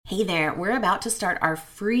Hey there, we're about to start our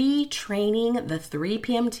free training, the 3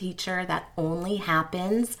 p.m. teacher, that only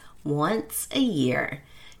happens once a year.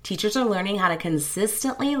 Teachers are learning how to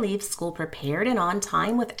consistently leave school prepared and on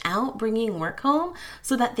time without bringing work home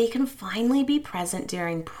so that they can finally be present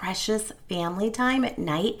during precious family time at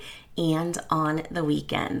night and on the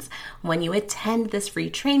weekends. When you attend this free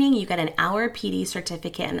training, you get an hour PD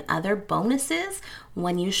certificate and other bonuses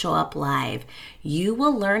when you show up live. You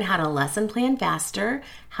will learn how to lesson plan faster,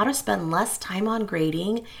 how to spend less time on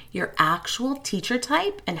grading, your actual teacher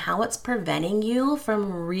type, and how it's preventing you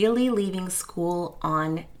from really leaving school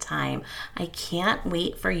on time. I can't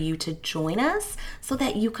wait for you to join us so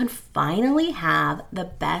that you can finally have the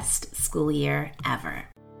best school year ever.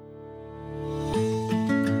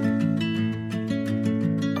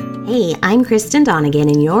 Hey, I'm Kristen Donegan,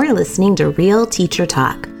 and you're listening to Real Teacher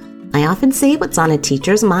Talk. I often say what's on a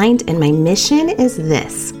teacher's mind, and my mission is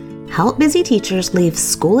this: help busy teachers leave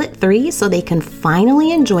school at 3 so they can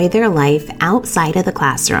finally enjoy their life outside of the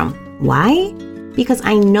classroom. Why? Because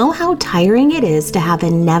I know how tiring it is to have a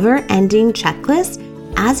never-ending checklist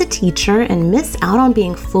as a teacher and miss out on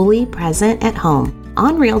being fully present at home.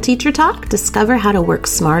 On Real Teacher Talk, discover how to work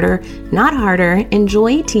smarter, not harder,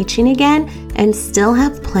 enjoy teaching again, and still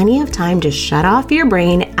have plenty of time to shut off your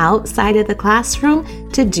brain outside of the classroom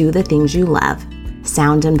to do the things you love.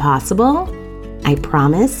 Sound impossible? I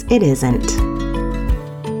promise it isn't.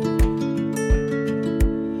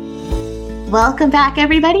 Welcome back,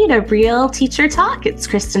 everybody, to Real Teacher Talk. It's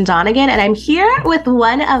Kristen Donegan, and I'm here with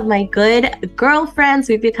one of my good girlfriends.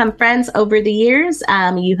 We've become friends over the years.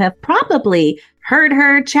 You have probably heard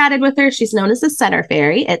her, chatted with her. She's known as the Center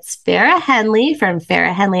Fairy. It's Farrah Henley from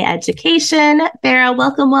Farrah Henley Education. Farrah,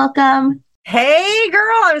 welcome. Hey,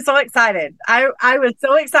 girl, I'm so excited. I was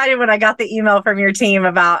so excited when I got the email from your team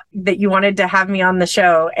about that you wanted to have me on the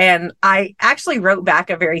show. And I actually wrote back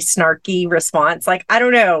a very snarky response. Like, I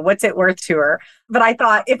don't know, what's it worth to her? But I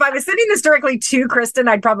thought if I was sending this directly to Kristen,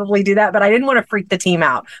 I'd probably do that. But I didn't want to freak the team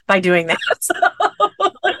out by doing that. So.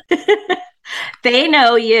 They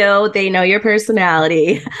know you. They know your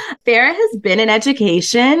personality. Farrah has been in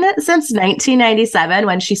education since 1997.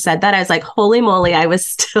 When she said that, I was like, holy moly, I was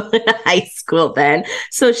still in high school then.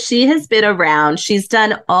 So she has been around. She's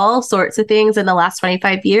done all sorts of things in the last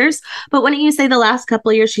 25 years. But wouldn't you say the last couple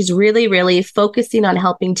of years, she's really focusing on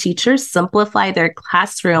helping teachers simplify their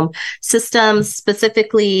classroom systems.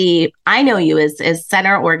 Specifically, I know you as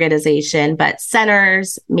center organization, but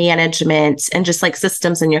centers, management, and just like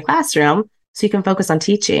systems in your classroom, so you can focus on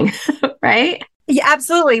teaching, right? Yeah,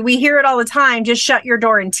 absolutely. We hear it all the time. Just shut your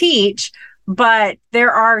door and teach. But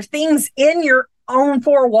there are things in your own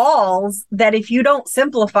 4 walls that if you don't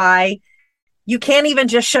simplify, you can't even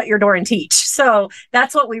just shut your door and teach. So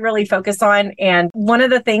that's what we really focus on. And one of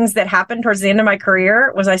the things that happened towards the end of my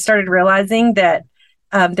career was I started realizing that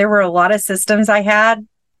there were a lot of systems I had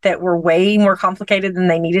that were way more complicated than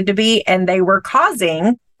they needed to be. And they were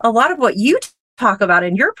causing a lot of what you talk about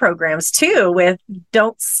in your programs too, with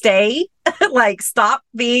don't stay, like stop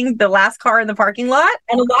being the last car in the parking lot.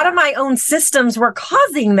 And a lot of my own systems were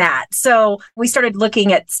causing that. So we started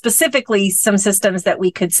looking at specifically some systems that we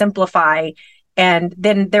could simplify. And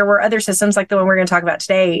then there were other systems like the one we're going to talk about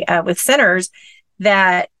today with centers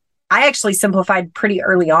that I actually simplified pretty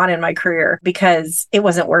early on in my career because it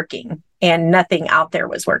wasn't working and nothing out there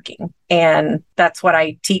was working. And that's what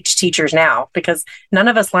I teach teachers now, because none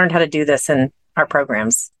of us learned how to do this in our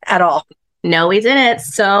programs at all. No, we didn't.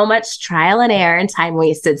 So much trial and error and time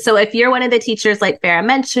wasted. So if you're one of the teachers like Farrah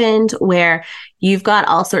mentioned, where you've got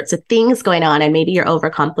all sorts of things going on and maybe you're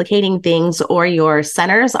overcomplicating things or your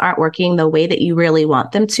centers aren't working the way that you really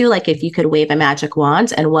want them to, like if you could wave a magic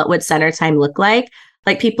wand and what would center time look like?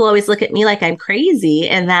 Like people always look at me like I'm crazy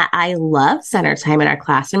and that I love center time in our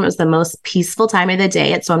classroom. It was the most peaceful time of the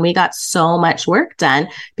day. It's when we got so much work done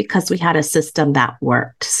because we had a system that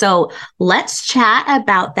worked. So let's chat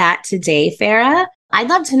about that today, Farrah. I'd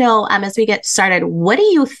love to know, as we get started, what do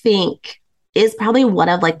you think is probably one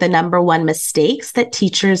of like the number one mistakes that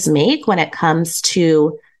teachers make when it comes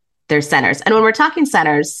to their centers? And when we're talking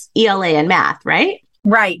centers, ELA and math, right?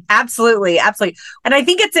 Right. Absolutely. And I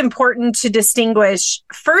think it's important to distinguish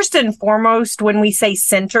first and foremost when we say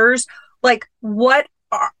centers, like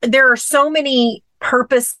there are so many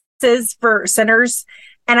purposes for centers.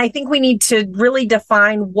 And I think we need to really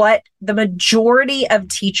define what the majority of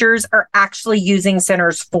teachers are actually using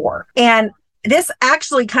centers for. And this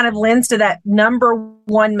actually kind of lends to that number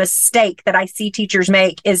one mistake that I see teachers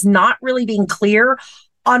make is not really being clear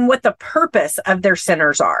on what the purpose of their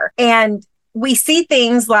centers are. And we see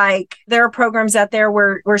things like there are programs out there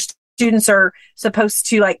where students are supposed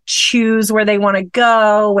to like choose where they want to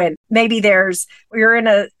go. And maybe you're in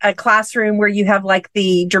a classroom where you have like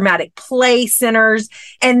the dramatic play centers.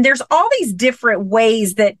 And there's all these different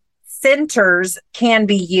ways that centers can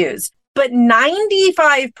be used. But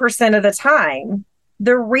 95% of the time,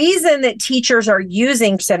 the reason that teachers are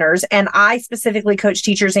using centers, and I specifically coach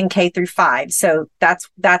teachers in K through 5, so that's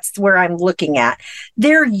where I'm looking at.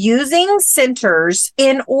 They're using centers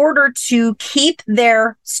in order to keep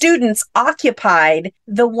their students occupied,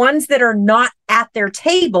 the ones that are not at their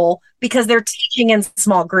table, because they're teaching in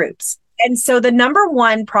small groups. And so the number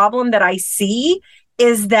one problem that I see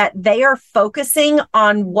is that they are focusing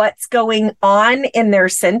on what's going on in their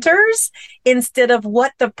centers instead of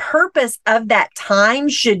what the purpose of that time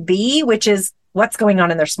should be, which is what's going on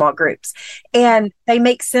in their small groups. And they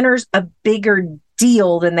make centers a bigger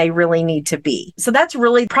deal than they really need to be. So that's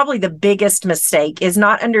really probably the biggest mistake, is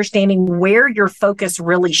not understanding where your focus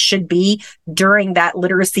really should be during that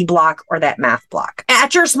literacy block or that math block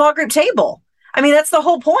at your small group table. I mean, that's the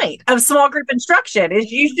whole point of small group instruction, is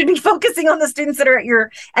you should be focusing on the students that are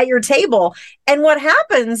at your table. And what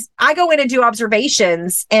happens, I go in and do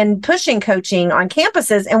observations and pushing coaching on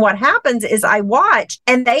campuses. And what happens is I watch,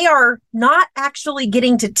 and they are not actually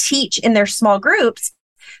getting to teach in their small groups,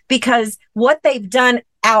 because what they've done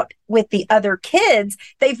out with the other kids,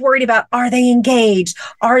 they've worried about, are they engaged?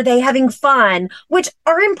 Are they having fun? Which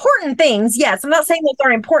are important things. Yes, I'm not saying those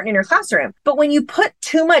aren't important in your classroom, but when you put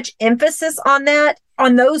too much emphasis on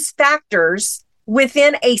those factors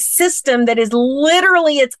within a system that is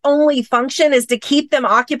literally its only function is to keep them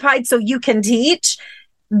occupied so you can teach,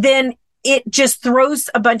 then it just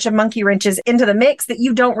throws a bunch of monkey wrenches into the mix that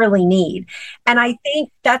you don't really need. And I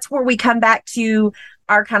think that's where we come back to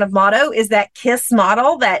our kind of motto, is that KISS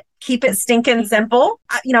model, that keep it stinking simple.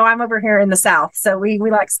 I'm over here in the South, so we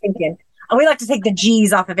like stinking. We like to take the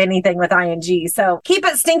G's off of anything with ing. So keep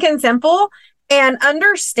it stinking simple, and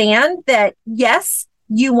understand that, yes,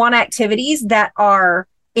 you want activities that are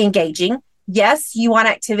engaging. Yes, you want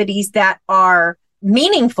activities that are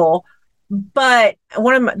meaningful. But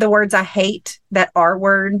one of the words I hate, that R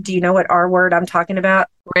word. Do you know what R word I'm talking about?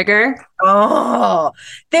 Rigor. Oh,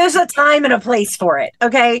 there's a time and a place for it.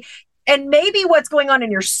 Okay. And maybe what's going on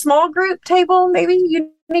in your small group table, maybe you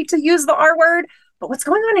need to use the R word, but what's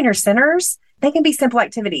going on in your centers, they can be simple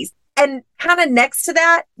activities. And kind of next to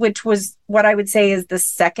that, which was what I would say is the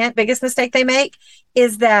second biggest mistake they make,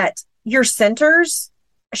 is that your centers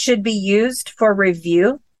should be used for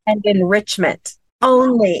review and enrichment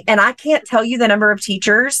only. And I can't tell you the number of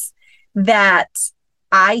teachers that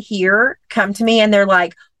I hear come to me and they're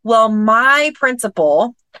like, well, my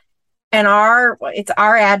principal and it's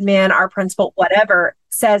our admin, our principal, whatever,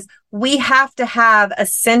 says we have to have a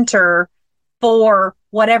center for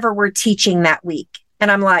whatever we're teaching that week. And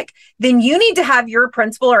I'm like, then you need to have your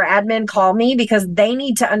principal or admin call me, because they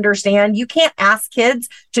need to understand you can't ask kids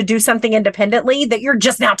to do something independently that you're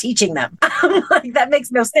just now teaching them. I'm like, that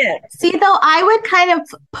makes no sense. See, though, I would kind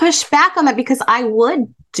of push back on that, because I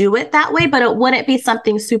would do it that way, but it wouldn't be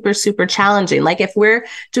something super, super challenging. Like if we're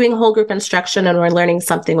doing whole group instruction and we're learning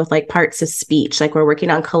something with like parts of speech, like we're working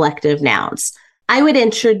on collective nouns, I would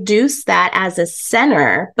introduce that as a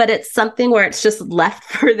center, but it's something where it's just left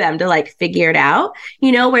for them to like figure it out,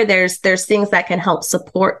 where there's things that can help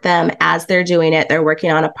support them as they're doing it. They're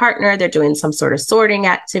working on a partner, they're doing some sort of sorting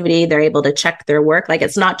activity, they're able to check their work. Like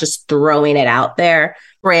it's not just throwing it out there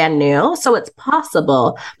brand new. So it's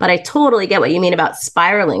possible, but I totally get what you mean about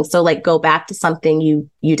spiraling. So like go back to something you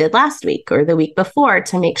did last week or the week before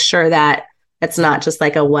to make sure that it's not just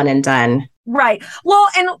like a one and done. Right. Well,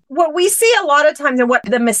 and what we see a lot of times, and what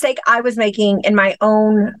the mistake I was making in my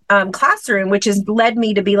own classroom, which has led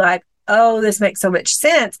me to be like, oh, this makes so much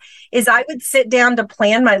sense, is I would sit down to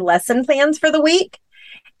plan my lesson plans for the week.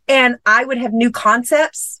 And I would have new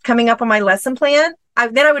concepts coming up on my lesson plan.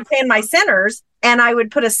 Then I would plan my centers, and I would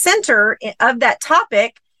put a center of that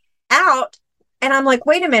topic out. And I'm like,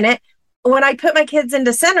 wait a minute. When I put my kids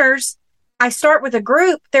into centers, I start with a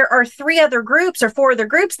group. There are 3 other groups or 4 other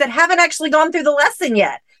groups that haven't actually gone through the lesson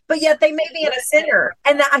yet, but yet they may be in a center.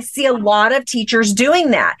 And I see a lot of teachers doing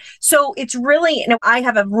that. So it's really, I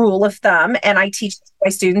have a rule of thumb, and I teach my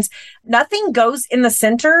students, nothing goes in the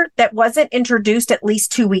center that wasn't introduced at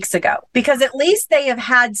least 2 weeks ago, because at least they have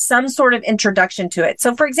had some sort of introduction to it.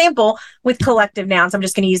 So for example, with collective nouns, I'm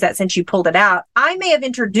just going to use that since you pulled it out. I may have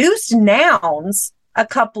introduced nouns a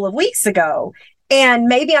couple of weeks ago, and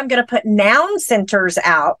maybe I'm going to put noun centers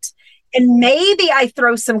out, and maybe I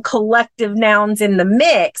throw some collective nouns in the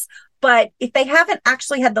mix, But if they haven't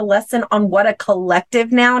actually had the lesson on what a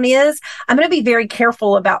collective noun is, I'm going to be very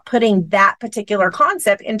careful about putting that particular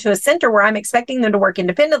concept into a center where I'm expecting them to work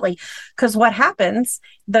independently. Because what happens,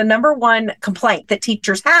 the number one complaint that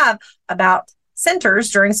teachers have about centers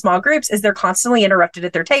during small groups is they're constantly interrupted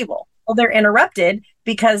at their table. Well, they're interrupted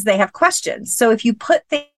because they have questions. So if you put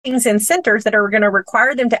things in centers that are going to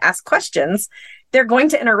require them to ask questions, they're going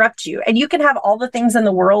to interrupt you. And you can have all the things in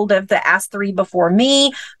the world of the ask three before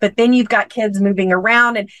me, but then you've got kids moving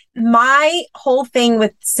around. And my whole thing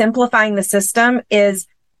with simplifying the system is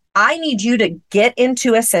I need you to get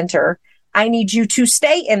into a center. I need you to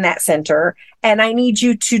stay in that center, and I need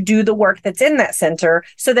you to do the work that's in that center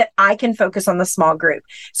so that I can focus on the small group.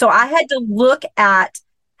 So I had to look at,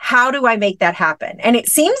 how do I make that happen? And it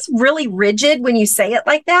seems really rigid when you say it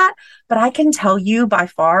like that, but I can tell you by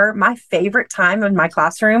far my favorite time in my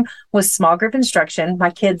classroom was small group instruction. My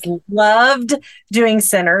kids loved doing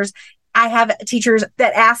centers. I have teachers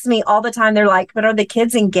that ask me all the time, they're like, but are the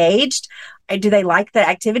kids engaged? Do they like the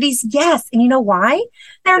activities? Yes. And you know why?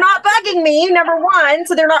 They're not bugging me, number one,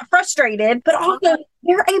 so they're not frustrated, but also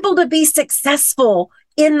they're able to be successful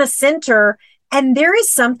in the center. And there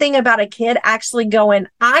is something about a kid actually going,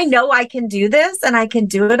 I know I can do this and I can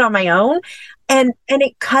do it on my own. And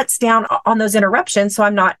it cuts down on those interruptions. So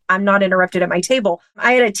I'm not interrupted at my table.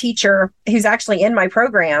 I had a teacher who's actually in my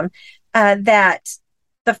program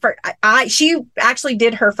she actually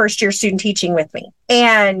did her first year student teaching with me.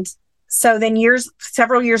 And so then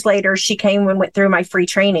several years later, she came and went through my free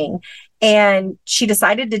training, and she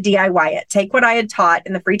decided to DIY it, take what I had taught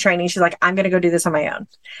in the free training. She's like, I'm going to go do this on my own.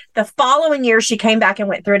 The following year, she came back and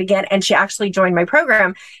went through it again, and she actually joined my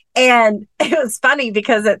program. And it was funny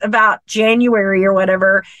because at about January or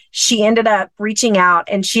whatever, she ended up reaching out,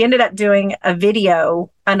 and she ended up doing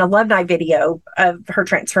an alumni video of her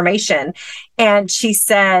transformation. And she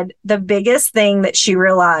said the biggest thing that she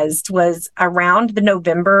realized was around the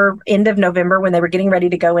end of November, when they were getting ready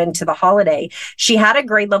to go into the holiday, she had a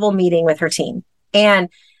grade level meeting with her team. And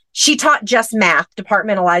she taught just math,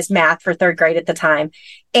 departmentalized math for third grade at the time.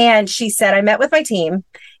 And she said, I met with my team,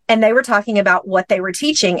 and they were talking about what they were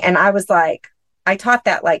teaching. And I was like, I taught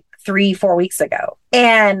that like 3-4 weeks ago.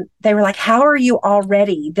 And they were like, how are you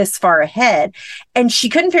already this far ahead? And she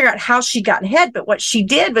couldn't figure out how she'd gotten ahead. But what she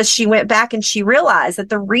did was she went back and she realized that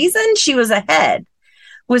the reason she was ahead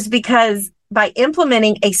was because by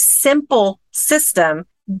implementing a simple system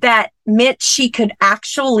that meant she could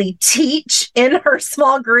actually teach in her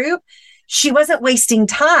small group, she wasn't wasting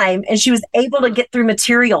time, and she was able to get through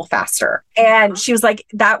material faster. And she was like,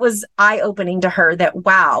 that was eye-opening to her, that,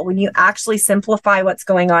 wow, when you actually simplify what's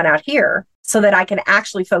going on out here so that I can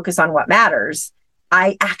actually focus on what matters,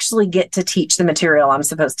 I actually get to teach the material I'm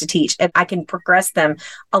supposed to teach, and I can progress them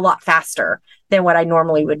a lot faster than what I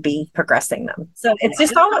normally would be progressing them. So it's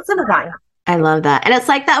just all about simplifying. I love that. And it's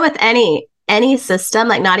like that with any system,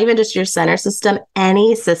 like not even just your center system,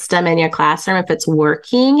 any system in your classroom. If it's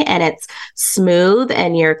working and it's smooth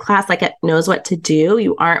and your class like it knows what to do,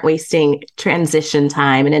 you aren't wasting transition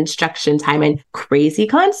time and instruction time and crazy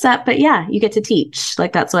concept. But yeah, you get to teach.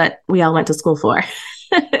 Like that's what we all went to school for.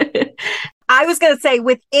 I was going to say,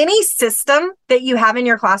 with any system that you have in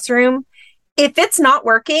your classroom, if it's not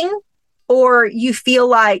working or you feel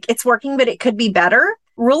like it's working, but it could be better,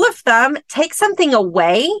 rule of thumb, take something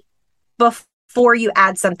away before you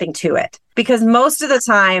add something to it. Because most of the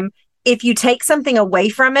time, if you take something away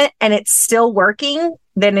from it and it's still working,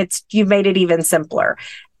 then you've made it even simpler.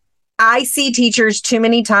 I see teachers too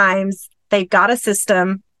many times, they've got a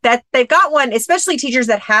system that they've got one, especially teachers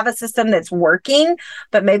that have a system that's working,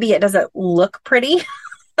 but maybe it doesn't look pretty.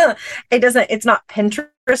 It's not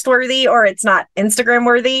Pinterest worthy, or it's not Instagram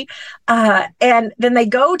worthy. And then they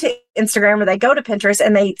go to Instagram or they go to Pinterest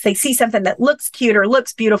and they see something that looks cute or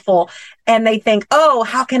looks beautiful. And they think, oh,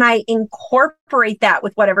 how can I incorporate that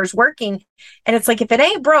with whatever's working? And it's like, if it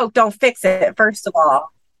ain't broke, don't fix it. First of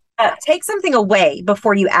all, take something away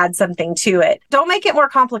before you add something to it. Don't make it more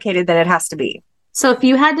complicated than it has to be. So if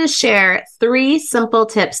you had to share 3 simple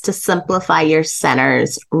tips to simplify your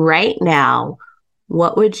centers right now,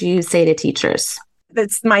 what would you say to teachers?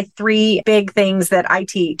 That's my 3 big things that I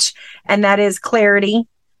teach. And that is clarity.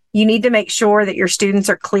 You need to make sure that your students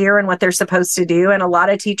are clear in what they're supposed to do. And a lot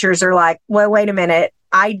of teachers are like, well, wait a minute.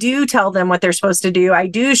 I do tell them what they're supposed to do. I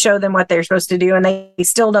do show them what they're supposed to do, and they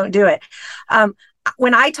still don't do it.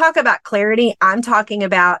 When I talk about clarity, I'm talking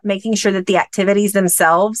about making sure that the activities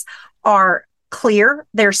themselves are clear.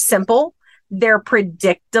 They're simple. They're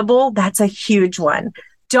predictable. That's a huge one.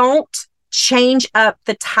 Don't change up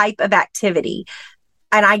the type of activity.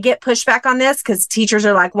 And I get pushback on this because teachers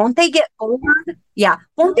are like, won't they get bored? Yeah.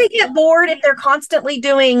 Won't they get bored if they're constantly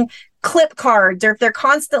doing clip cards or if they're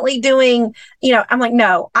constantly doing, I'm like,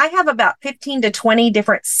 no, I have about 15 to 20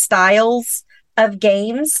 different styles of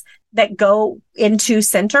games that go into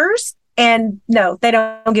centers. And no, they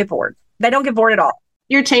don't get bored. They don't get bored at all.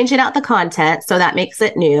 You're changing out the content, so that makes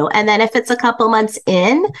it new. And then if it's a couple months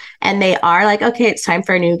in and they are like, okay, it's time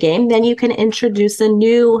for a new game, then you can introduce a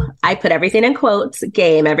new, I put everything in quotes,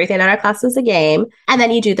 game. Everything in our class is a game. And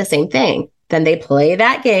then you do the same thing. Then they play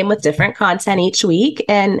that game with different content each week.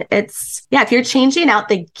 And it's, if you're changing out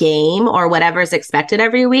the game or whatever's expected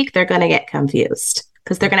every week, they're going to get confused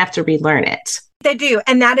because they're going to have to relearn it. They do.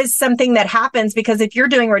 And that is something that happens because if you're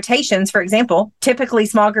doing rotations, for example, typically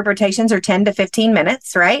small group rotations are 10 to 15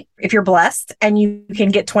 minutes, right? If you're blessed and you can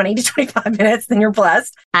get 20 to 25 minutes, then you're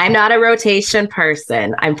blessed. I'm not a rotation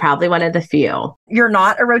person. I'm probably one of the few. You're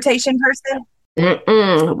not a rotation person?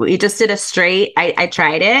 We just did a straight, I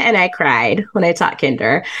tried it and I cried when I taught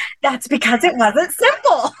kinder. That's because it wasn't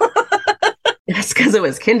simple. It's because it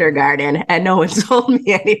was kindergarten and no one told me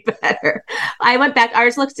any better. I went back.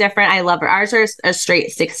 Ours looks different. I love it. Ours are a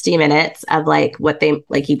straight 60 minutes of like what they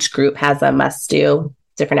like. Each group has a must do,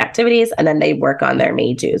 different activities, and then they work on their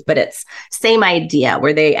may do's. But it's same idea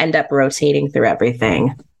where they end up rotating through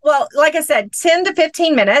everything. Well, like I said, 10 to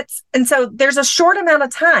 15 minutes. And so there's a short amount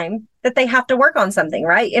of time that they have to work on something,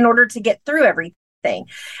 right? In order to get through everything.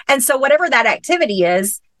 And so whatever that activity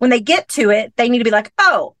is, when they get to it, they need to be like,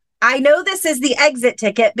 oh, I know this is the exit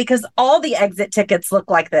ticket because all the exit tickets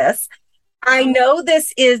look like this. I know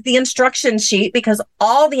this is the instruction sheet because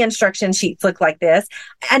all the instruction sheets look like this.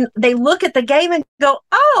 And they look at the game and go,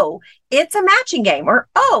 oh, it's a matching game, or,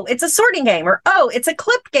 oh, it's a sorting game, or, oh, it's a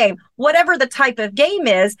clip game, whatever the type of game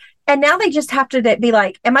is. And now they just have to be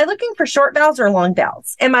like, am I looking for short vowels or long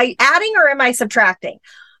vowels? Am I adding or am I subtracting?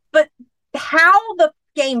 But how the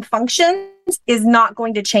game functions is not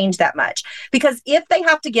going to change that much, because if they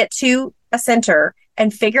have to get to a center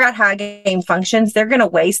and figure out how a game functions, they're going to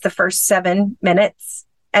waste the first 7 minutes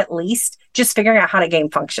at least just figuring out how a game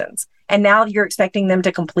functions. And now you're expecting them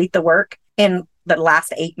to complete the work in the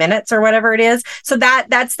last 8 minutes or whatever it is. So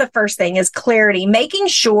that's the first thing, is clarity, making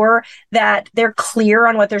sure that they're clear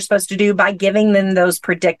on what they're supposed to do by giving them those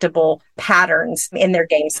predictable patterns in their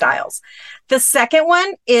game styles. The second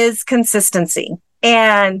one is consistency.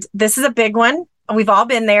 And this is a big one. We've all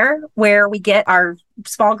been there where we get our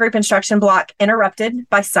small group instruction block interrupted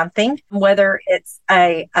by something, whether it's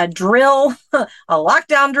a drill, a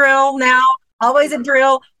lockdown drill now, always a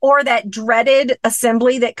drill, or that dreaded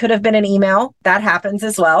assembly that could have been an email. That happens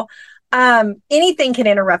as well. Anything can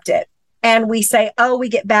interrupt it. And we say, oh, we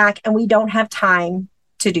get back and we don't have time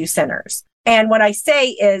to do centers. And what I say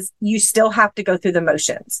is you still have to go through the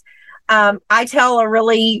motions. I tell a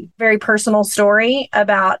really very personal story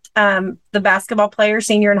about the basketball player,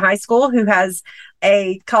 senior in high school, who has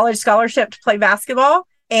a college scholarship to play basketball.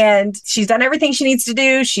 And she's done everything she needs to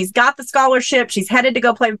do. She's got the scholarship. She's headed to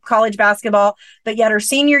go play college basketball. But yet her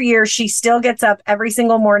senior year, she still gets up every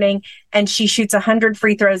single morning and she shoots 100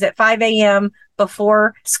 free throws at 5 a.m.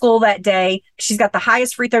 before school that day. She's got the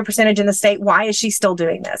highest free throw percentage in the state. Why is she still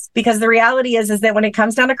doing this? Because the reality is that when it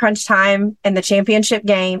comes down to crunch time and the championship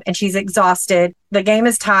game and she's exhausted, the game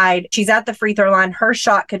is tied, she's at the free throw line, her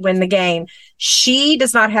shot could win the game. She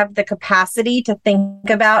does not have the capacity to think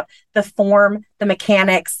about the form, the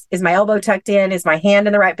mechanics. Is my elbow tucked in? Is my hand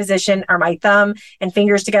in the right position? Are my thumb and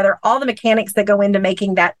fingers together? All the mechanics that go into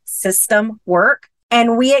making that system work.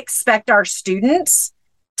 And we expect our students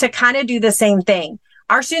to kind of do the same thing.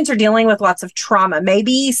 Our students are dealing with lots of trauma.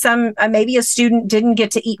 Maybe a student didn't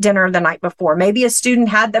get to eat dinner the night before. Maybe a student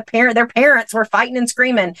had their parents were fighting and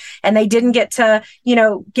screaming and they didn't get to,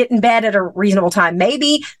 get in bed at a reasonable time.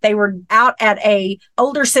 Maybe they were out at a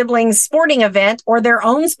older sibling's sporting event or their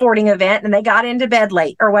own sporting event and they got into bed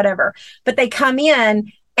late or whatever. But they come in,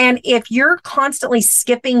 and if you're constantly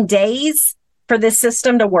skipping days for this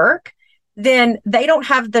system to work, then they don't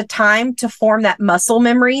have the time to form that muscle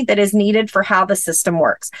memory that is needed for how the system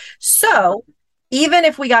works. So even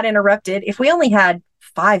if we got interrupted, if we only had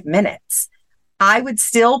 5 minutes, I would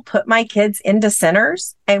still put my kids into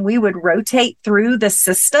centers and we would rotate through the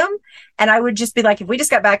system. And I would just be like, if we just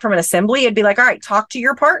got back from an assembly, it'd be like, all right, talk to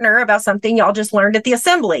your partner about something y'all just learned at the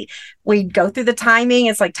assembly. We'd go through the timing.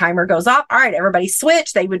 It's like timer goes off. All right, everybody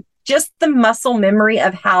switch. They would just the muscle memory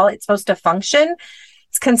of how it's supposed to function.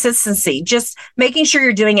 It's consistency, just making sure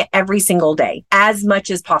you're doing it every single day as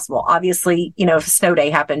much as possible. Obviously, if a snow day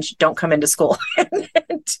happens, don't come into school and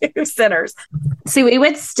do centers. See, we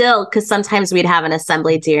would still, because sometimes we'd have an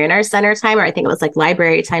assembly during our center time, or I think it was like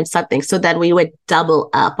library time, something. So then we would double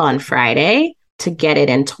up on Friday to get it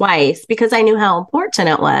in twice because I knew how important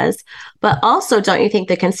it was. But also, don't you think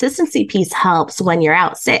the consistency piece helps when you're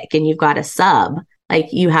out sick and you've got a sub?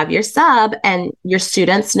 Like you have your sub and your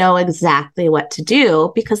students know exactly what to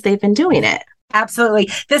do because they've been doing it. Absolutely.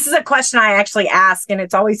 This is a question I actually ask, and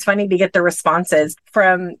it's always funny to get the responses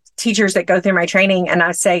from teachers that go through my training. And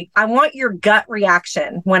I say, I want your gut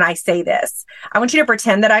reaction when I say this. I want you to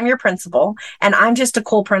pretend that I'm your principal and I'm just a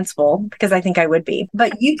cool principal because I think I would be.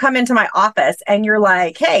 But you come into my office and you're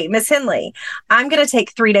like, hey, Miss Henley, I'm going to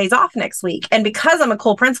take 3 days off next week. And because I'm a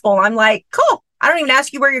cool principal, I'm like, cool. I don't even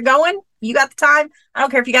ask you where you're going. You got the time. I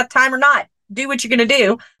don't care if you got the time or not. Do what you're going to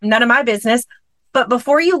do. None of my business. But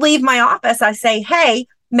before you leave my office, I say, hey,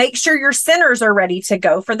 make sure your centers are ready to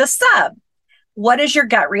go for the sub. What is your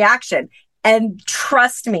gut reaction? And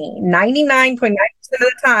trust me, 99.9% of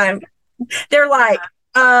the time, they're like,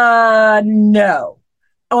 no.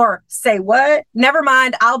 Or say, what? Never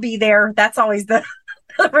mind, I'll be there. That's always the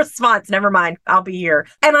response. Never mind, I'll be here.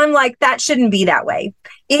 And I'm like, that shouldn't be that way.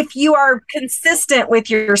 If you are consistent with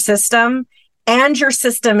your system and your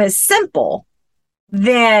system is simple,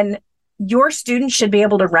 then your students should be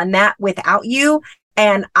able to run that without you.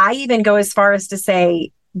 And I even go as far as to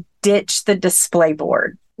say, ditch the display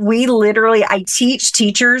board. I teach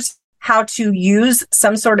teachers how to use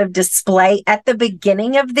some sort of display at the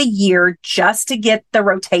beginning of the year just to get the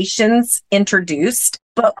rotations introduced.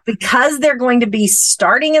 But because they're going to be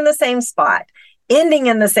starting in the same spot, ending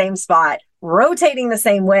in the same spot, rotating the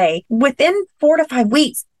same way, within 4 to 5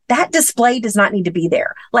 weeks, that display does not need to be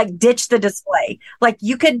there. Like ditch the display. Like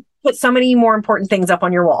you could put so many more important things up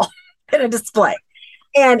on your wall in a display.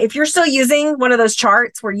 And if you're still using one of those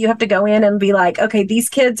charts where you have to go in and be like, okay, these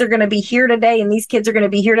kids are going to be here today and these kids are going to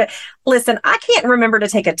be here to listen, I can't remember to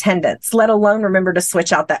take attendance, let alone remember to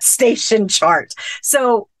switch out that station chart.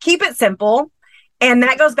 So keep it simple. And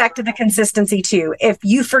that goes back to the consistency too. If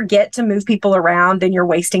you forget to move people around, then you're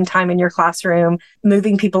wasting time in your classroom,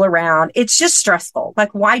 moving people around. It's just stressful.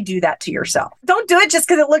 Like, why do that to yourself? Don't do it just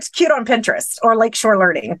because it looks cute on Pinterest or Lakeshore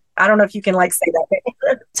Learning. I don't know if you can say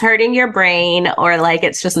that. It's hurting your brain or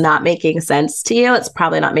it's just not making sense to you. It's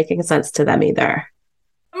probably not making sense to them either.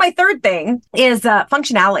 My third thing is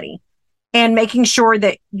functionality and making sure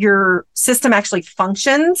that your system actually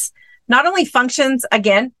functions, not only functions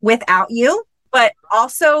again without you, but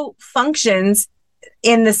also functions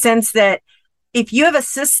in the sense that if you have a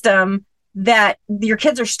system that your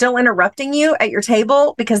kids are still interrupting you at your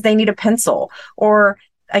table because they need a pencil, or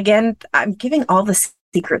again, I'm giving all the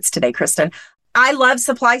secrets today, Kristen. I love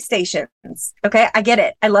supply stations. Okay. I get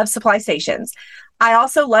it. I love supply stations. I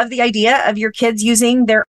also love the idea of your kids using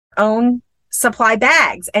their own supply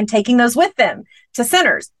bags and taking those with them to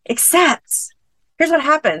centers, except here's what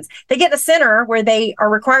happens. They get a center where they are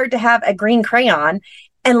required to have a green crayon.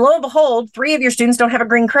 And lo and behold, 3 of your students don't have a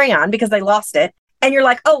green crayon because they lost it. And you're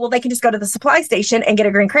like, oh, well, they can just go to the supply station and get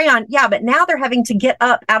a green crayon. Yeah, but now they're having to get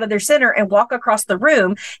up out of their center and walk across the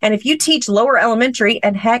room. And if you teach lower elementary,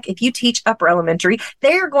 and heck, if you teach upper elementary,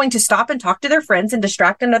 they are going to stop and talk to their friends and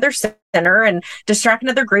distract another center and distract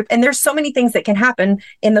another group. And there's so many things that can happen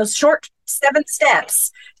in those short 7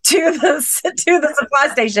 steps to the supply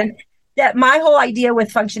station. Yeah, my whole idea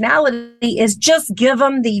with functionality is just give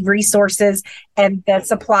them the resources and the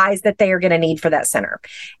supplies that they are going to need for that center.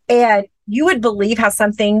 And you would believe how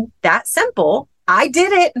something that simple, I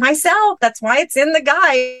did it myself. That's why it's in the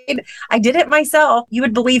guide. I did it myself. You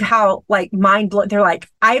would believe how mind blowing. They're like,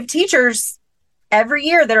 I have teachers every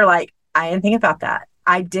year that are like, I didn't think about that.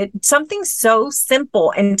 I did something so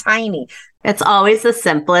simple and tiny. It's always the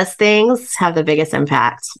simplest things have the biggest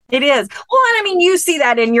impact. It is. Well, and I mean, you see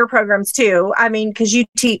that in your programs too. I mean, because you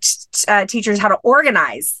teach teachers how to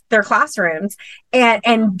organize their classrooms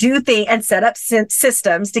and do things and set up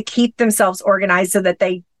systems to keep themselves organized so that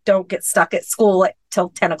they don't get stuck at school till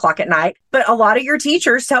 10 o'clock at night. But a lot of your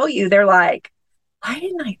teachers tell you, they're like, why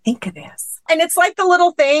didn't I think of this? And it's like the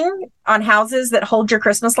little thing on houses that hold your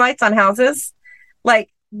Christmas lights on houses. Like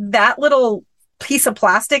that little piece of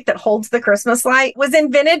plastic that holds the Christmas light was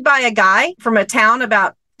invented by a guy from a town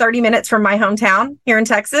about 30 minutes from my hometown here in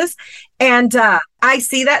Texas. And I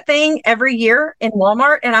see that thing every year in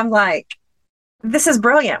Walmart and I'm like, this is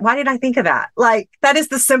brilliant. Why did I think of that? Like, that is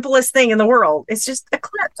the simplest thing in the world. It's just a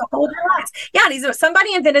clip to hold your lights. Yeah,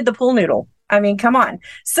 somebody invented the pool noodle. I mean, come on.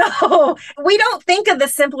 So we don't think of the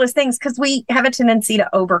simplest things because we have a tendency to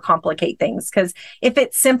overcomplicate things. Because if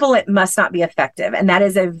it's simple, it must not be effective. And that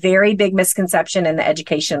is a very big misconception in the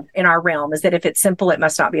education in our realm, is that if it's simple, it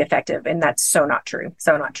must not be effective. And that's so not true.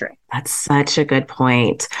 So not true. That's such a good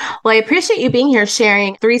point. Well, I appreciate you being here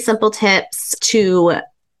sharing 3 simple tips to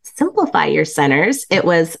simplify your centers. It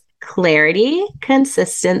was clarity,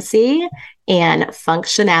 consistency, and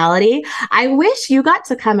functionality. I wish you got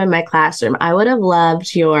to come in my classroom. I would have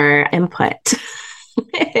loved your input.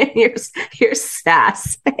 your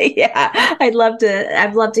sass. Yeah, I'd love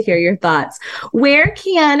to hear your thoughts. Where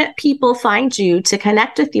can people find you to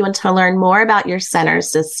connect with you and to learn more about your center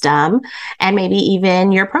system and maybe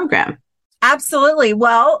even your program? Absolutely.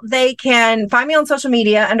 Well, they can find me on social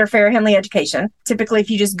media under Farrah Henley Education. Typically, if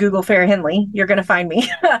you just Google Farrah Henley, you're going to find me.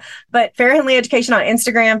 But Farrah Henley Education on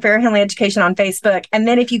Instagram, Farrah Henley Education on Facebook. And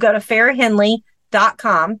then if you go to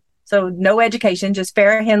farrahhenley.com, so no education, just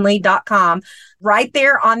farrahhenley.com, right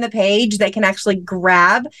there on the page, they can actually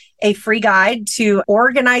grab a free guide to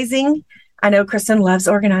organizing. I know Kristen loves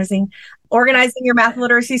organizing your math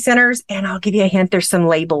literacy centers. And I'll give you a hint, there's some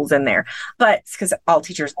labels in there, but it's because all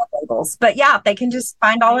teachers love labels. But yeah, they can just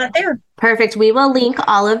find all that there. Perfect. We will link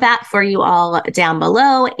all of that for you all down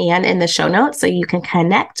below and in the show notes so you can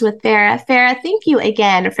connect with Farrah. Farrah, thank you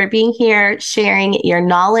again for being here, sharing your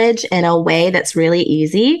knowledge in a way that's really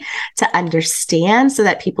easy to understand so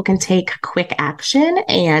that people can take quick action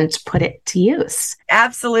and put it to use.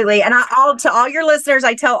 Absolutely. And to all your listeners,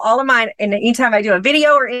 I tell all of mine, and anytime I do a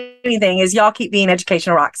video or anything, is y'all keep being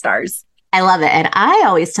educational rock stars. I love it. And I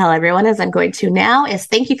always tell everyone, as I'm going to now, is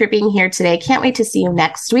thank you for being here today. Can't wait to see you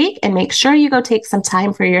next week. And make sure you go take some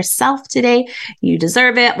time for yourself today. You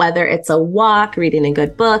deserve it, whether it's a walk, reading a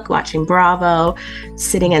good book, watching Bravo,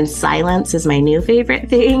 sitting in silence is my new favorite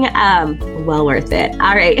thing. Well worth it.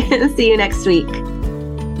 All right. See you next week.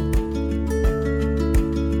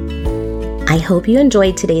 I hope you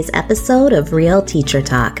enjoyed today's episode of Real Teacher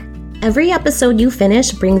Talk. Every episode you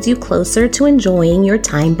finish brings you closer to enjoying your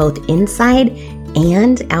time both inside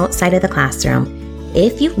and outside of the classroom.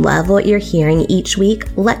 If you love what you're hearing each week,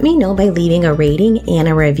 let me know by leaving a rating and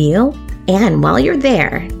a review. And while you're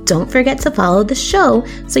there, don't forget to follow the show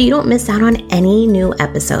so you don't miss out on any new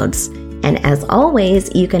episodes. And as always,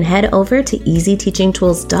 you can head over to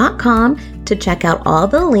easyteachingtools.com to check out all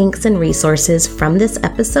the links and resources from this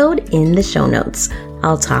episode in the show notes.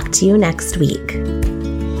 I'll talk to you next week.